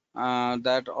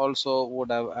 That also would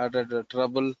have added a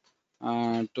trouble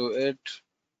to it.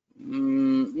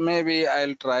 Maybe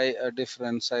I'll try a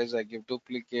different size. I give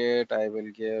duplicate. I'll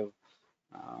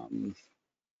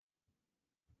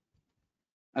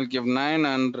give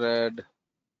 900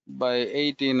 by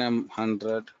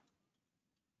 1800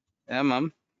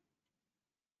 mm.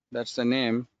 That's the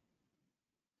name.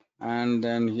 And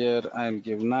then here I'll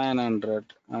give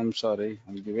 900. I'm sorry.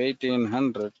 I'll give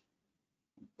 1800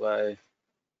 by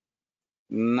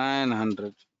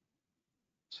 900.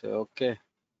 So okay.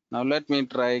 Now let me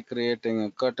try creating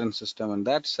a curtain system in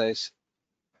that size.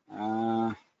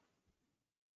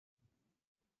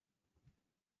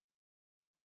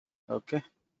 Okay.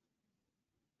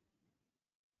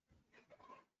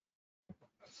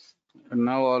 And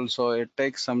now also it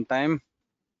takes some time.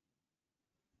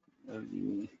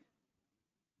 Um,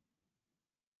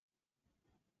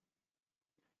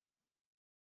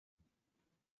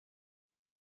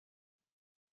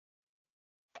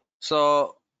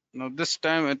 So now this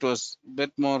time it was a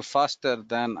bit more faster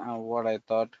than what I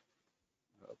thought.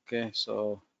 Okay,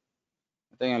 so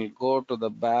I think I'll go to the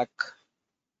back.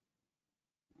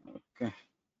 Okay,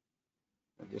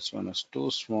 this one is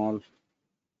too small.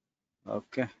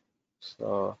 Okay,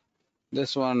 so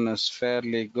this one is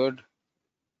fairly good.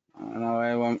 Now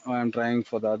I'm trying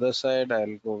for the other side.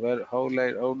 I'll go where how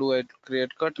do I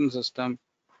create curtain system?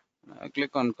 I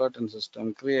click on curtain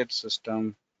system, create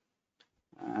system,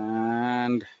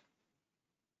 and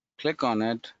click on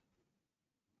it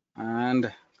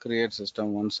and create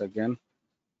system once again.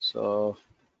 So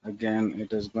again,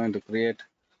 it is going to create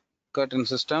curtain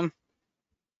system.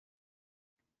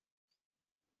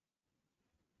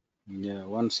 Yeah,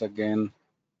 once again.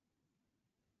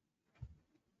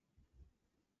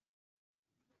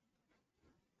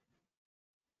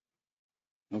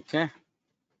 Okay,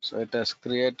 so it has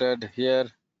created here.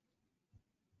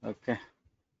 Okay,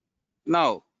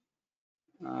 now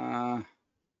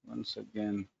once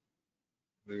again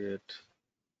create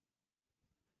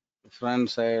the front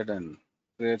side and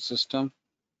create system.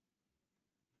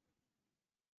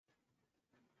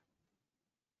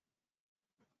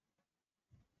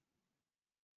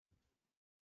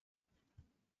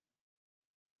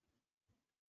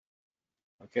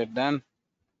 Okay, done.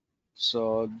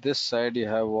 So this side you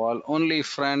have wall, only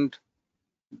front.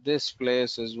 This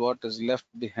place is what is left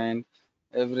behind.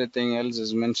 Everything else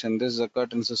is mentioned. This is a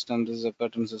curtain system, this is a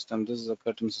curtain system, this is a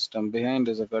curtain system, behind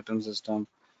is a curtain system.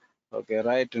 Okay,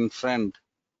 right in front,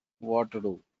 what to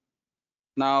do.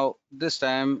 Now this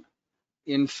time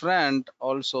in front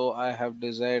also I have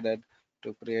decided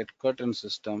to create curtain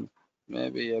system,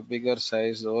 maybe a bigger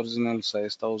size, the original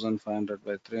size 1500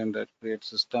 by 300, create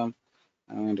system.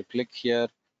 I'm going to click here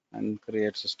and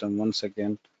create system once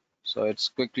again. So it's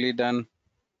quickly done.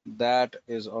 That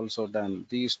is also done.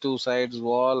 These two sides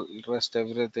wall, rest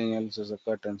everything else is a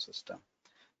curtain system.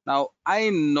 Now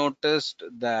I noticed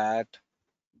that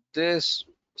this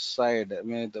side,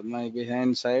 my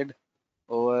behind side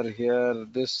over here,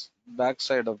 this back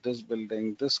side of this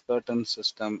building, this curtain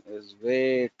system is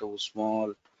way too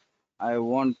small. I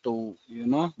want to,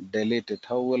 delete it.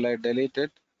 How will I delete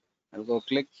it? I'll go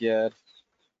click here,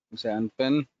 say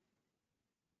unpin,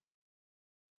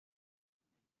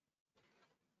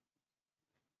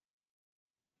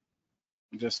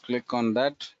 just click on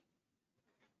that,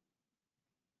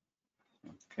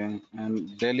 okay,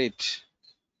 and delete.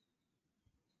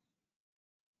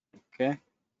 Okay,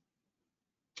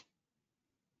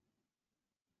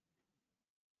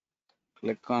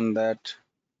 click on that,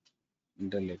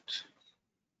 delete.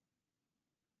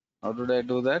 How did I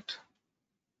do that?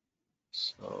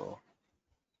 So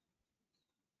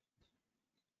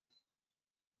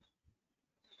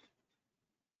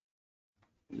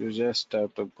you just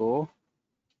have to go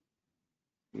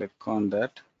click on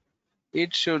that.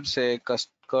 It should say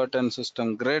curtain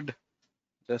system grid.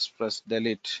 Just press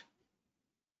delete.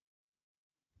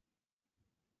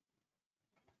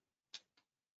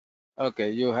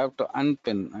 Okay, you have to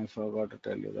unpin. I forgot to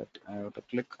tell you that. I have to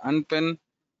click unpin,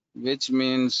 which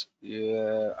means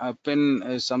a pin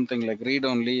is something like read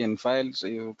only in files.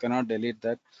 You cannot delete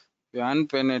that. If you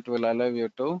unpin, it will allow you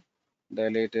to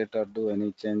delete it or do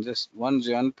any changes. Once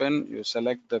you unpin, you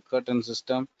select the curtain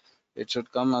system. It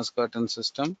should come as curtain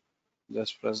system.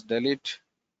 Just press delete.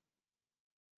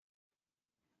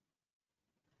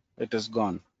 It is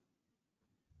gone.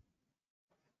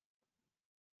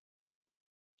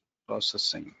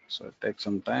 Processing. So it takes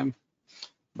some time,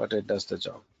 but it does the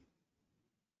job.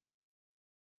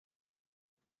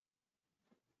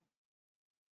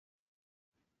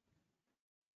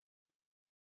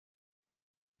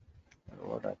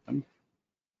 What happened?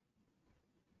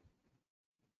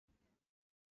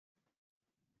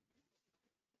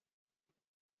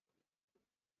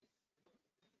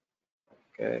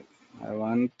 Okay, I've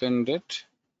unpinned it.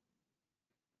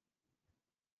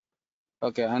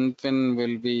 Okay, unpin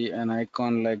will be an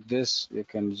icon like this. You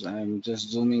can, I'm just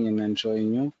zooming in and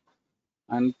showing you.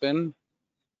 Unpin,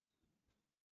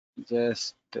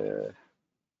 just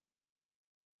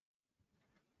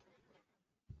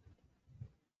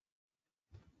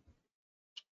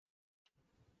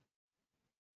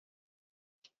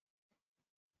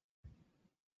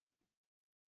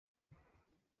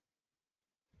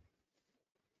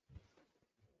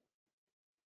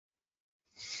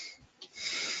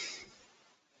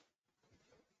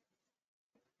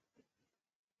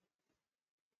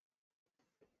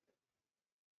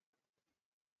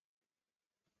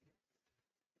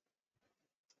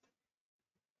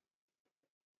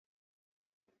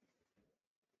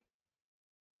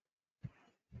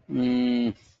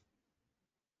mm,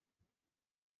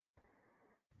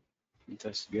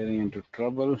 just getting into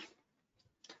trouble.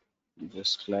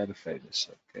 Just clarify this,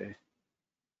 okay?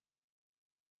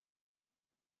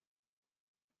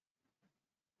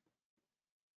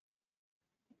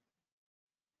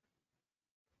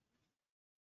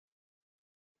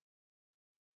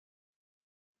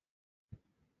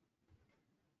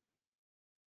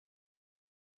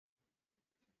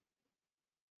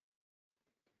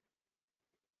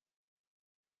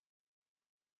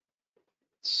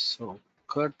 So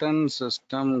curtain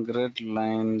system grid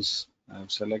lines.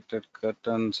 I've selected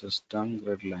curtain system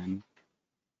grid line.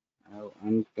 I've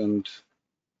unpinned.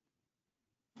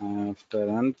 After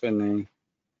unpinning,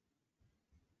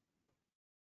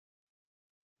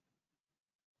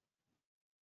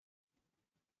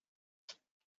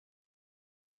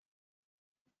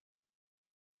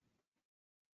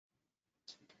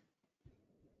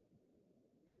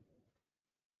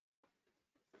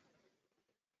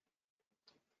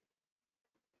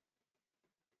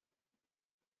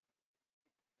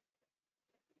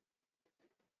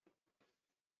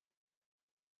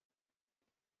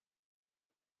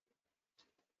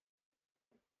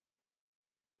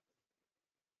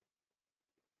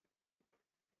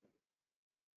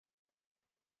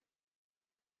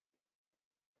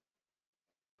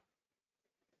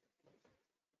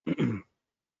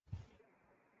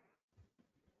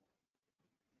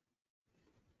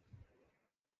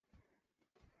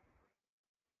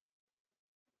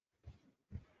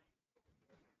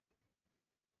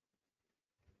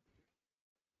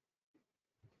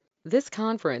 This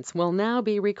conference will now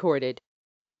be recorded.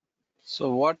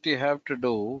 So what you have to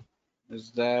do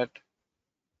is that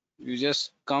you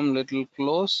just come little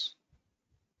close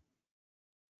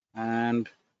and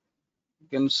you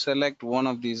can select one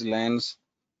of these lines,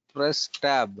 press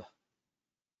tab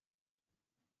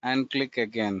and click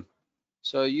again.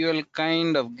 So you will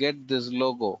kind of get this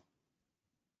logo,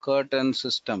 curtain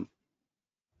system.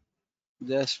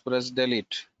 Just press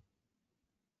delete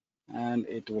and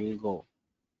it will go.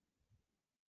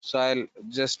 So I'll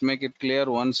just make it clear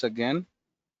once again.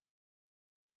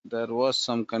 There was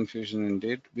some confusion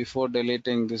indeed. Before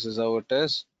deleting, this is how it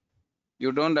is.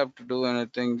 You don't have to do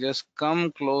anything. Just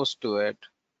come close to it.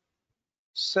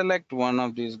 Select one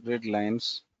of these grid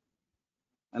lines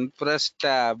and press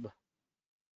tab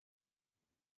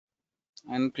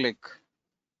and click.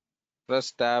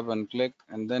 Press tab and click,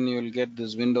 and then you will get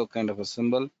this window kind of a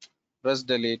symbol. Press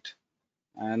delete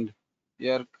and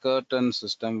your curtain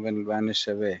system will vanish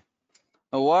away.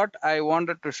 Now what I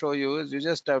wanted to show you is you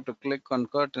just have to click on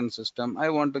curtain system. I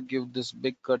want to give this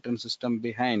big curtain system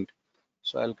behind.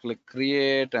 So I'll click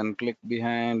create and click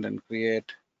behind and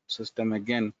create system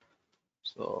again.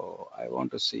 So I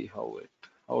want to see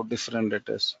how different it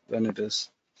is when it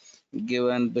is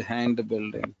given behind the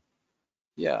building.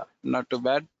 Yeah, not too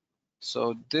bad.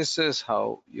 So this is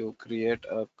how you create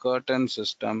a curtain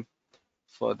system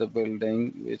for the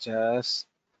building which has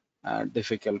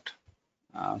difficult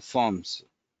forms.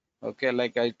 Okay,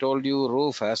 like I told you,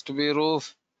 roof has to be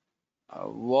roof. A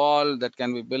wall that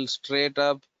can be built straight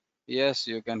up. Yes,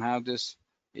 you can have this.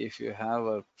 If you have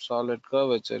a solid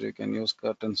curvature, you can use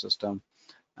curtain system,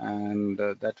 and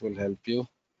that will help you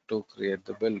to create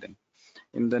the building.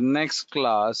 In the next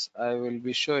class, I will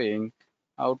be showing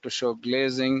how to show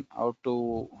glazing, how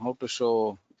to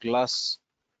show glass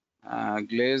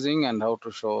glazing, and how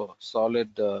to show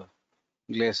solid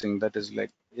glazing, that is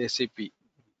like ACP,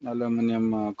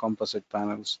 aluminum composite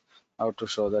panels, how to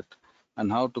show that,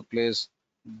 and how to place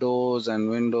doors and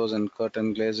windows and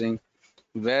curtain glazing,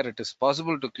 where it is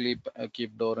possible to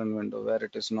keep door and window, where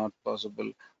it is not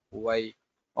possible, why.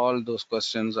 All those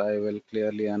questions I will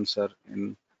clearly answer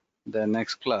in the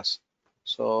next class.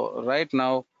 So right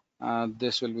now,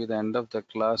 this will be the end of the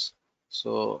class.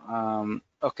 So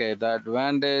okay, the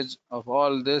advantage of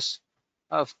all this,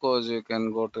 of course, you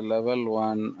can go to level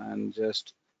 1 and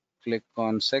just click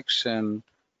on section,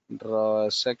 draw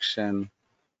a section.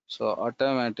 So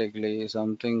automatically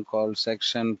something called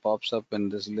section pops up in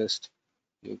this list.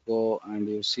 You go and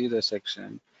you see the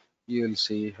section. You will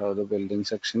see how the building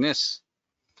section is.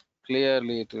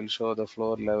 Clearly, it will show the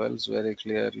floor levels very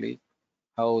clearly,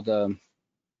 how the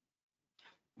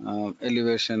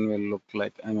elevation will look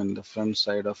like. I mean, the front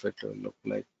side of it will look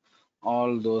like.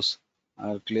 All those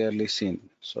are clearly seen.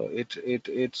 So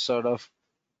it sort of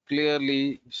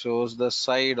clearly shows the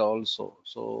side also.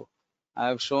 So I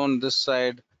have shown this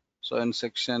side. So in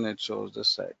section it shows this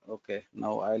side. Okay,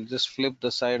 now I'll just flip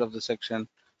the side of the section.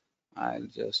 I'll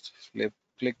just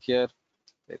click here.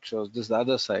 It shows this the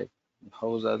other side.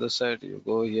 How's the other side? You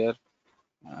go here,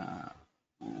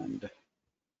 and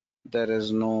there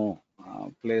is no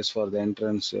place for the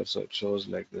entrance here, so it shows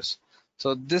like this.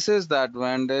 So this is the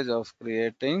advantage of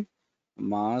creating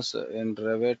mass in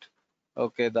Revit.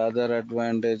 Okay, the other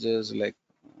advantage is like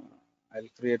I'll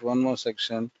create one more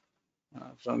section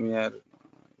from here.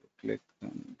 Click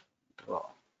and draw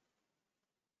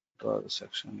the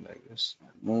section like this.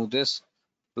 Move this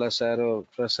press arrow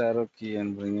key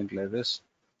and bring it like this.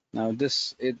 Now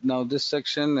this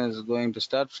section is going to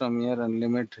start from here and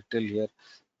limit till here.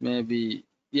 Maybe,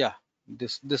 yeah,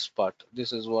 this part.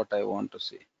 This is what I want to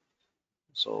see.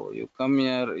 So you come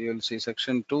here, you'll see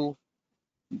section 2.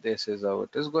 This is how it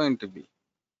is going to be.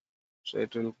 So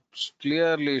it will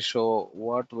clearly show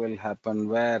what will happen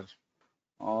where.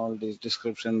 All these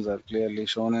descriptions are clearly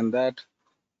shown in that.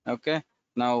 Okay,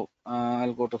 now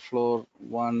I'll go to floor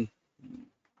 1.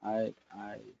 I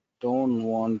don't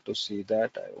want to see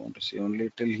that. I want to see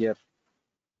only till here.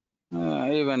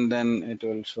 Even then it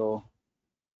will show.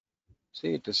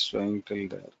 See, it is showing till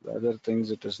there. The other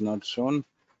things it is not shown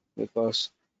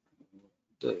because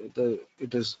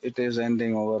it is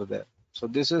ending over there. So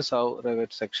this is how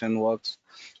Revit section works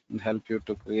and help you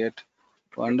to create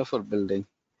wonderful building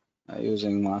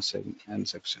using massing and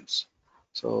sections.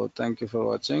 So thank you for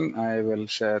watching. I will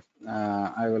share.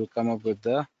 I will come up with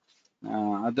the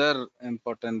other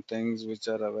important things which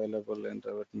are available in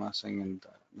Revit massing in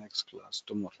the next class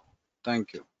tomorrow.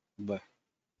 Thank you. Bye.